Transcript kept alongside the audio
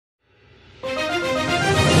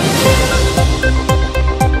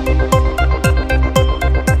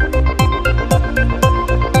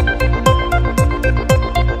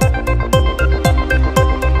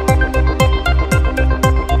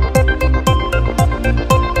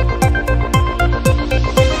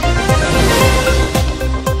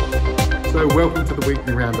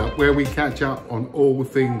where we catch up on all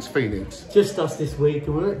things Phoenix. Just us this week,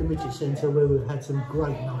 and we're at the Midget Centre where we've had some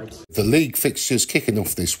great nights. The league fixtures kicking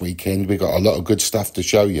off this weekend. We've got a lot of good stuff to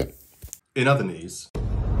show you. In other news,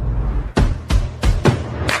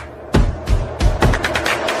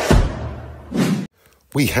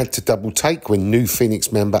 we had to double take when new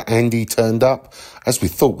Phoenix member Andy turned up, as we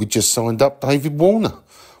thought we'd just signed up David Warner.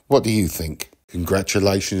 What do you think?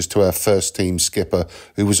 Congratulations to our first team skipper,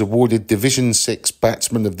 who was awarded Division 6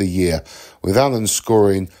 Batsman of the Year, with Alan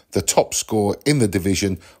scoring the top score in the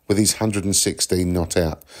division with his 116 not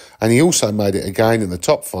out. And he also made it again in the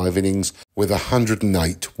top 5 innings with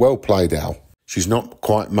 108. Well played, Al. She's not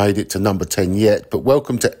quite made it to number 10 yet, but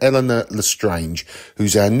welcome to Eleanor Lestrange,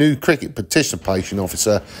 who's our new cricket participation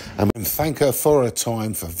officer, and we thank her for her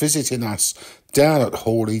time for visiting us down at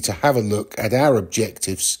Hawley to have a look at our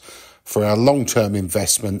objectives for our long-term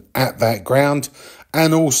investment at that ground,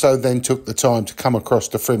 and also then took the time to come across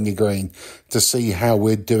to Frimley Green to see how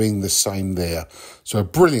we're doing the same there. So a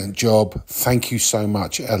brilliant job. Thank you so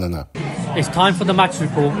much, Eleanor. It's time for the match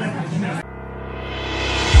report.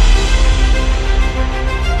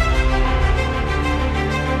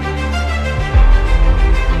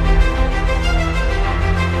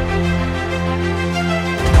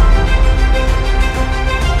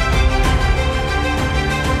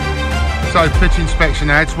 So, pitch inspection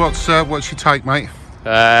ads, what's your take, mate?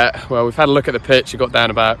 Well, we've had a look at the pitch. It got down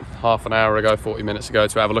about half an hour ago, 40 minutes ago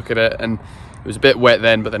to have a look at it, and it was a bit wet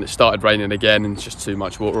then, but then it started raining again and just too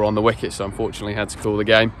much water on the wicket, so unfortunately had to call the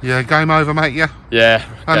game. Yeah, game over, mate, yeah? Yeah,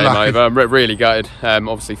 Unlucky. game over. I'm really gutted.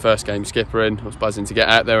 Obviously first game skippering, I was buzzing to get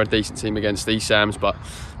out there, a decent team against East Sams, but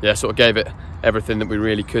yeah, sort of gave it everything that we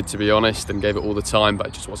really could, to be honest, and gave it all the time, but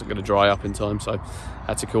it just wasn't going to dry up in time, so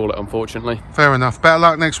had to call it, unfortunately. Fair enough. Better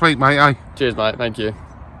luck next week, mate, eh? Cheers, mate. Thank you.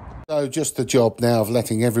 So just the job now of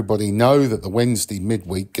letting everybody know that the Wednesday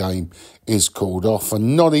midweek game is called off,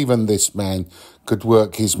 and not even this man could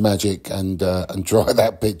work his magic and dry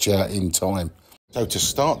that pitch out in time. So to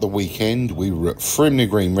start the weekend, we were at Frimley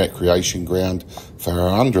Green Recreation Ground for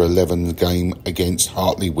our under-11 game against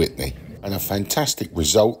Hartley Whitney. And a fantastic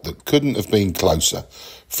result that couldn't have been closer.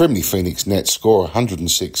 Frimley Phoenix net score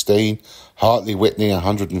 116, Hartley Whitney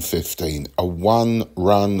 115. A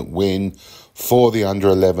one-run win for the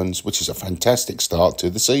under-11s, which is a fantastic start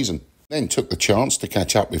to the season. Then took the chance to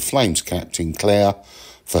catch up with Flames captain Claire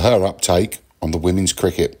for her uptake on the women's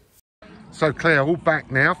cricket. So Claire, all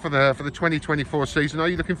back now for the 2024 season. Are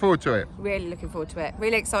you looking forward to it? Really looking forward to it.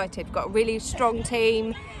 Really excited. We've got a really strong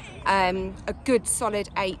team. A good solid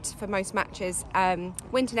 8 for most matches.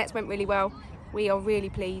 Winter nets went really well. We are really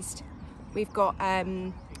pleased. We've got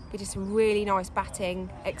we did some really nice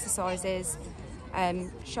batting exercises.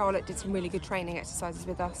 Charlotte did some really good training exercises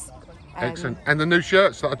with us. Excellent. And the new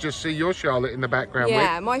shirts that I just see your Charlotte in the background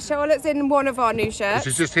yeah, with. my Charlotte's in one of our new shirts.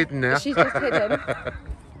 She's just hidden now. She's just hidden.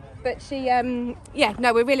 But she, yeah,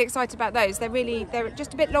 no, we're really excited about those. They're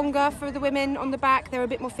just a bit longer for the women on the back. They're a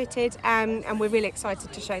bit more fitted, and we're really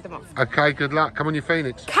excited to show them off. Okay, good luck. Come on, you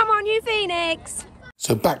Phoenix. Come on, you Phoenix.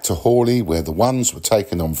 So back to Hawley, where the ones were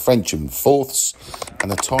taken on French and fourths,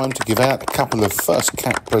 and a time to give out a couple of first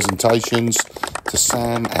cap presentations to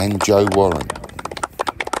Sam and Joe Warren.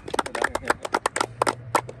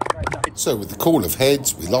 So with the call of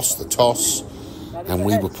heads, we lost the toss, and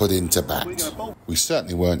we were put into bat. We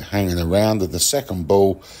certainly weren't hanging around. At the second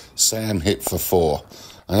ball, Sam hit for 4.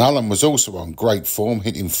 And Alan was also on great form,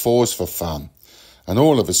 hitting 4s for fun. And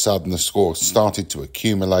all of a sudden, the score started to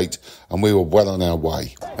accumulate, and we were well on our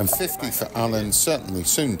way. And 50 for Alan certainly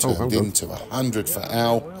soon turned into 100 for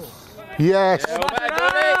Al. Yes!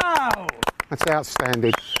 That's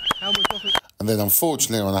outstanding. And then,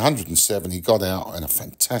 unfortunately, on 107, he got out in a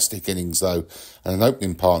fantastic innings, though, and an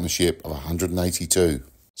opening partnership of 182.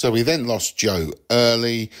 So we then lost Joe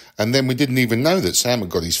early, and then we didn't even know that Sam had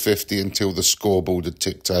got his 50 until the scoreboard had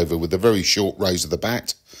ticked over with a very short raise of the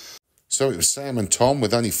bat. So it was Sam and Tom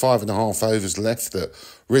with only 5.5 overs left that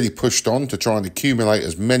really pushed on to try and accumulate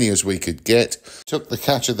as many as we could get. Took the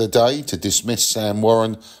catch of the day to dismiss Sam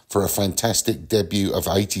Warren for a fantastic debut of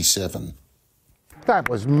 87. That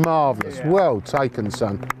was marvellous. Yeah. Well taken,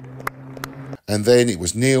 son. And then it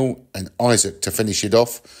was Neil and Isaac to finish it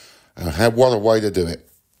off. What a way to do it.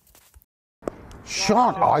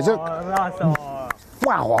 Shot, Isaac.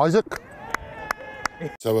 Wow, Isaac.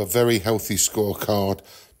 So a very healthy scorecard.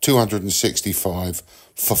 265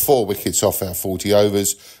 for 4 wickets off our 40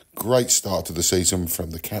 overs. Great start to the season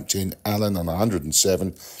from the captain, Alan, on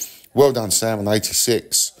 107. Well done, Sam, on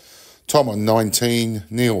 86. Tom on 19,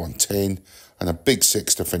 Neil on 10, and a big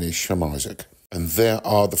 6 to finish from Isaac. And there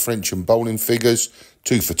are the French and bowling figures.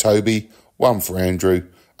 2 for Toby, 1 for Andrew,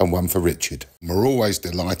 and one for Richard. We're always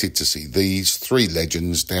delighted to see these three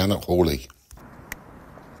legends down at Hawley.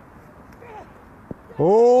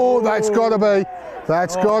 Oh, that's got to be.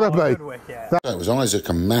 That's got to be. So it was Isaac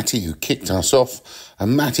and Matty who kicked us off,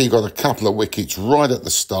 and Matty got a couple of wickets right at the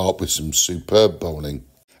start with some superb bowling.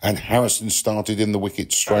 And Harrison started in the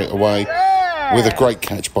wicket straight away with a great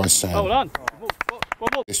catch by Sam. Hold on.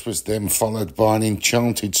 This was then followed by an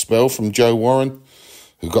enchanted spell from Joe Warren,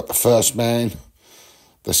 who got the first man,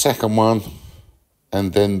 the second one,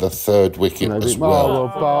 and then the third wicket as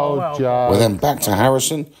well. We're then back to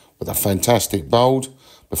Harrison with a fantastic bowled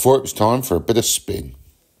before it was time for a bit of spin.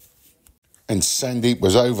 And Sandeep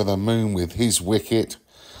was over the moon with his wicket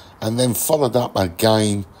and then followed up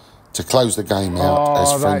again to close the game out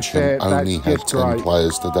as Frensham only had 10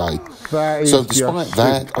 players today. So despite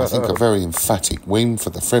that, I think a very emphatic win for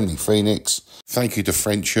the Frimley Phoenix. Thank you to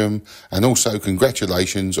Frensham, and also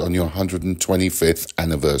congratulations on your 125th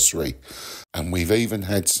anniversary. And we've even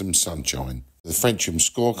had some sunshine. The Frensham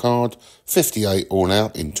scorecard, 58 all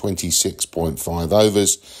out in 26.5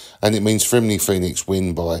 overs, and it means Frimley Phoenix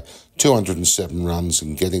win by 207 runs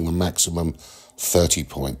and getting the maximum 30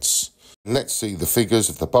 points. Let's see the figures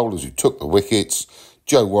of the bowlers who took the wickets.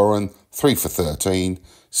 Joe Warren, 3 for 13,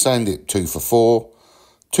 Sandeep 2 for 4,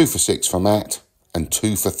 2 for 6 for Matt, and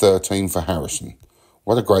 2 for 13 for Harrison.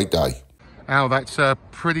 What a great day. Al, that's a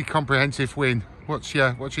pretty comprehensive win. What's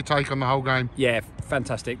your take on the whole game? Yeah,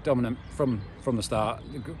 fantastic, dominant from the start.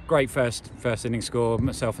 Great first innings score.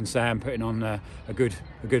 Myself and Sam putting on a good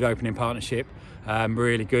opening partnership.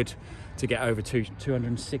 Really good to get over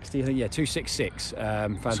 260. I think 266.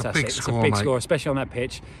 Fantastic. It's a big score, especially on that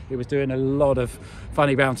pitch. It was doing a lot of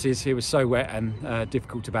funny bounces. It was so wet and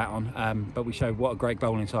difficult to bat on. But we showed what a great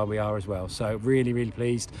bowling side we are as well. So really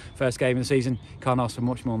pleased. First game of the season. Can't ask for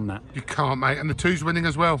much more than that. You can't, mate. And the two's winning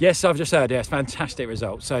as well. Yes, I've just heard. Yes, fantastic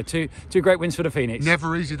result. So two great wins for the Phoenix.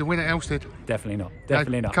 Never easy to win at Elstead. Definitely not.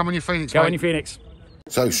 Definitely not. Come on, your Phoenix. Go mate. on, your Phoenix.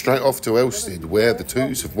 So straight off to Elstead, where the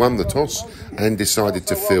Twos have won the toss and decided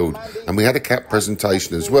to field. And we had a cap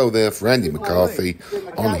presentation as well there for Andy McCarthy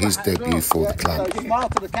on his debut for the club. Smile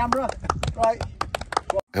to the camera. Right.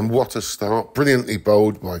 And what a start, brilliantly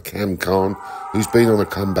bowled by Cam Khan, who's been on a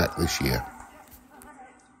comeback this year.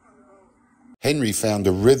 Henry found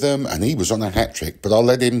a rhythm and he was on a hat-trick, but I'll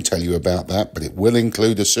let him tell you about that, but it will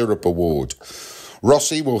include a syrup award.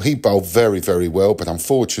 Rossi, well, he bowled very well, but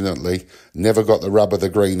unfortunately never got the rub of the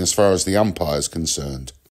green as far as the umpire's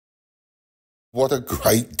concerned. What a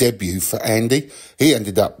great debut for Andy. He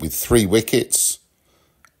ended up with 3 wickets.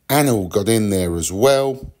 Anil got in there as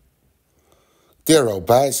well. Dear old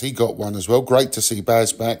Baz, he got one as well. Great to see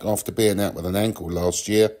Baz back after being out with an ankle last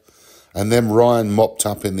year. And then Ryan mopped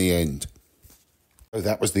up in the end. So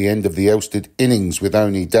that was the end of the Elstead innings with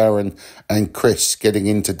only Darren and Chris getting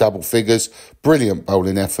into double figures. Brilliant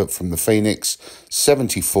bowling effort from the Phoenix.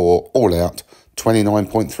 74 all out,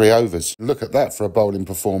 29.3 overs. Look at that for a bowling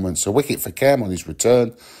performance. A wicket for Cam on his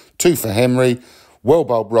return, 2 for Henry. Well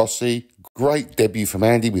bowled Rossi. Great debut from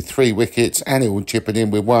Andy with 3 wickets. Anil chipping in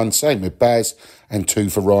with 1. Same with Baz and 2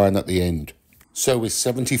 for Ryan at the end. So with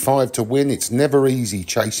 75 to win, it's never easy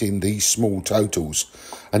chasing these small totals.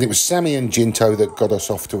 And it was Sammy and Jinto that got us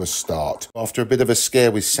off to a start. After a bit of a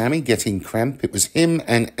scare with Sammy getting cramp, it was him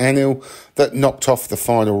and Anil that knocked off the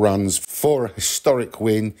final runs for a historic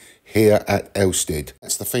win here at Elstead.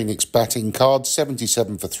 That's the Phoenix batting card,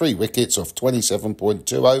 77 for 3 wickets off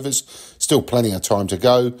 27.2 overs. Still plenty of time to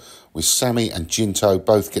go, with Sammy and Jinto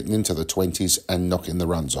both getting into the 20s and knocking the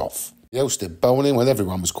runs off. The Elstead bowling, well,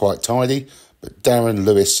 everyone was quite tidy, but Darren,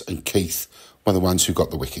 Lewis and Keith were the ones who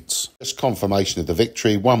got the wickets. Just confirmation of the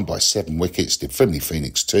victory, won by 7 wickets, did Frimley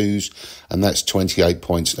Phoenix 2s, and that's 28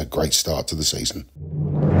 points and a great start to the season.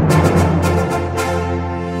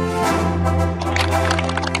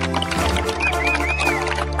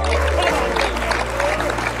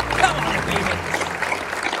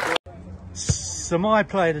 So my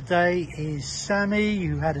player today is Sammy,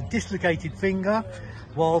 who had a dislocated finger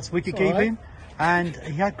whilst wicket keeping. And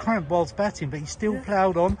he had cramp whilst batting, but he still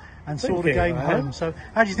ploughed on and saw the game home. So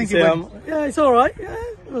how do you think it went? Yeah, it's all right. Yeah,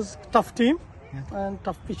 it was a tough team and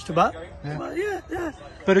tough pitch to bat. Yeah.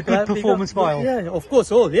 But a good performance by all. Yeah, of course.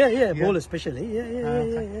 Ball especially.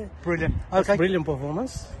 Yeah. Brilliant. Okay. Brilliant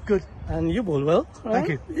performance. Good. And you bowl well. Thank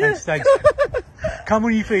you. Yeah. Thanks. Come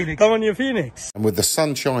on, you Phoenix. Come on, you Phoenix. And with the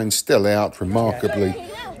sunshine still out, remarkably,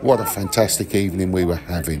 what a fantastic evening we were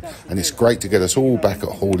having. And it's great to get us all back at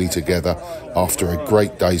Hawley together after a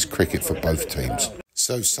great day's cricket for both teams.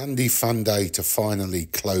 So Sunday Funday to finally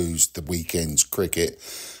close the weekend's cricket.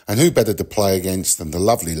 And who better to play against than the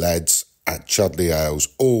lovely lads at Chudley Ales.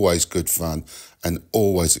 Always good fun and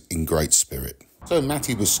always in great spirit. So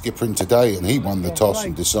Matty was skippering today and he won the toss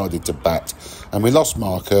and decided to bat. And we lost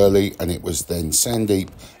Mark early, and it was then Sandeep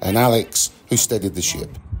and Alex who steadied the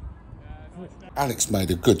ship. Alex made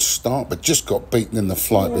a good start but just got beaten in the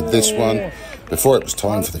flight with this one before it was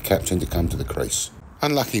time for the captain to come to the crease.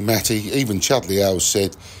 Unlucky Matty, even Chudley Ales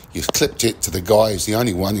said, "You clipped it to the guy who's the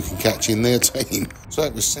only one who can catch in their team." So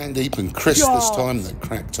it was Sandeep and Chris this time that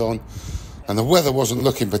cracked on. And the weather wasn't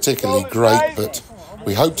looking particularly great, but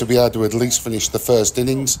we hoped to be able to at least finish the first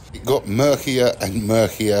innings. It got murkier and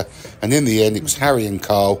murkier, and in the end it was Harry and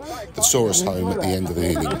Carl that saw us home at the end of the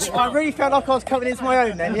innings. I really felt like I was coming into my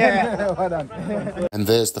own then, yeah. Well done. And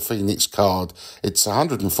there's the Phoenix card. It's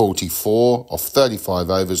 144 off 35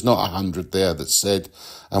 overs, not 100 there that's said,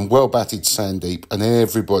 and well batted Sandeep and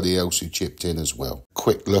everybody else who chipped in as well.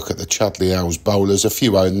 Quick look at the Chudley Owls bowlers, a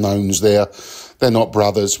few unknowns there. They're not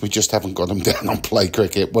brothers, we just haven't got them down on play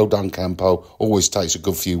cricket. Well done, Campo, always takes a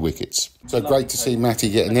good few wickets. So great to see Matty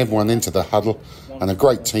getting everyone into the huddle, and a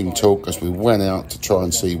great team talk as we went out to try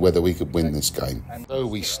and see whether we could win this game. So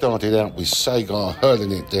we started out with Sagar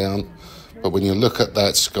hurling it down, but when you look at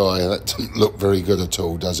that sky, that doesn't look very good at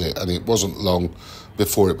all, does it? And it wasn't long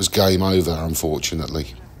before it was game over,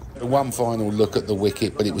 unfortunately. One final look at the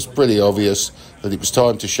wicket, but it was pretty obvious that it was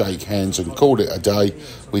time to shake hands and call it a day.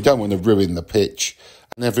 We don't want to ruin the pitch,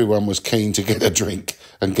 and everyone was keen to get a drink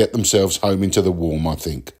and get themselves home into the warm, I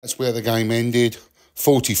think. That's where the game ended.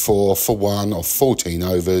 44 for 1 off 14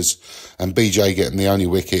 overs, and BJ getting the only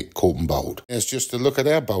wicket caught and bowled. There's just a look at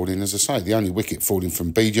our bowling, as I say, the only wicket falling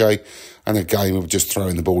from BJ, and a game of just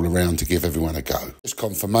throwing the ball around to give everyone a go. Just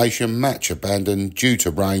confirmation, match abandoned due to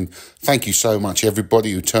rain. Thank you so much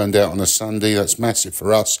everybody who turned out on a Sunday, that's massive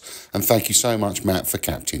for us, and thank you so much Matt for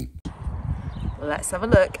captain. Let's have a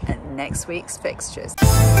look at next week's fixtures.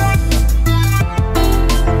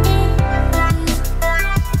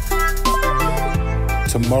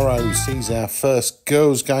 Tomorrow sees our first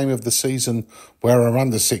girls' game of the season, where our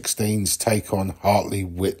under-16s take on Hartley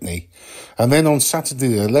Whitney. And then on Saturday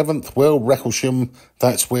the 11th, well, Recklesham,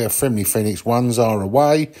 that's where Frimley Phoenix 1s are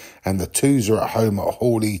away, and the 2s are at home at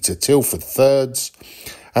Hawley to Tilford 3rds.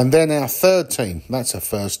 And then our third team, that's a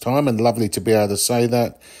first time, and lovely to be able to say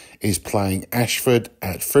that, is playing Ashford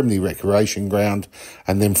at Frimley Recreation Ground.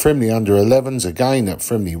 And then Frimley under-11s again at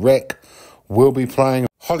Frimley Rec will be playing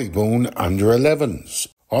Hollybourne under-11s.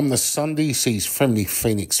 On the Sunday sees Frimley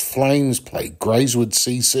Phoenix Flames play Grayswood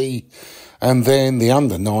CC, and then the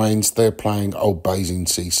under-9s, they're playing Old Basing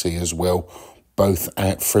CC as well, both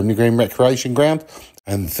at Frimley Green Recreation Ground.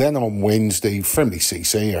 And then on Wednesday, Frimley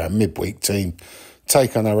CC, our midweek team,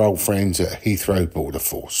 take on our old friends at Heathrow Border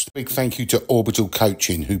Force. Big thank you to Orbital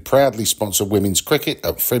Coaching, who proudly sponsor women's cricket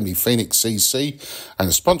at Frimley Phoenix CC and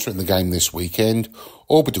are sponsoring the game this weekend.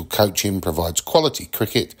 Orbital Coaching provides quality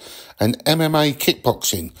cricket and MMA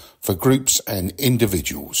kickboxing for groups and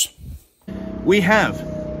individuals. We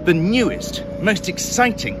have the newest, most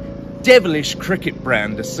exciting, devilish cricket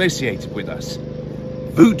brand associated with us,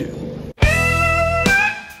 Voodoo.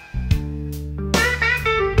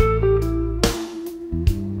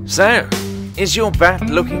 So, is your bat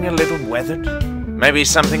looking a little weathered? Maybe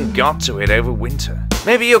something got to it over winter.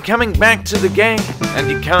 Maybe you're coming back to the game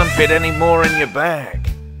and you can't fit any more in your bag.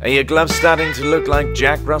 Are your gloves starting to look like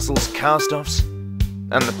Jack Russell's cast-offs?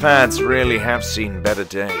 And the pads really have seen better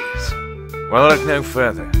days. Well, look no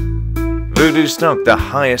further. Voodoo stock the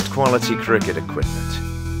highest quality cricket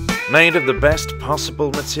equipment, made of the best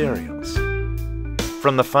possible materials.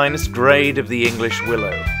 From the finest grade of the English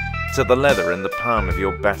willow to the leather in the palm of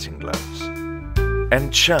your batting gloves.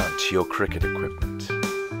 Enchant your cricket equipment.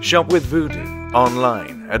 Shop with Voodoo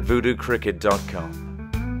online at voodoocricket.com.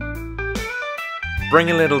 Bring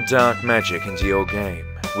a little dark magic into your game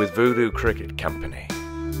with Voodoo Cricket Company.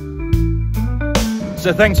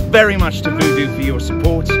 So thanks very much to Voodoo for your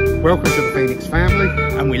support. Welcome to the Phoenix family.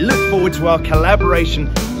 And we look forward to our collaboration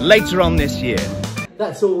later on this year.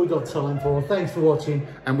 That's all we've got time for. Thanks for watching.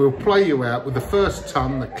 And we'll play you out with the first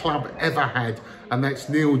ton the club ever had, and that's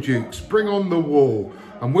Neil Dukes. Bring on the wall.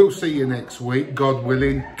 And we'll see you next week, God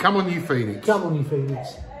willing. Come on, you Phoenix. Come on, you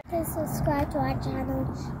Phoenix. Please subscribe to our channel,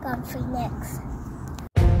 God Phoenix.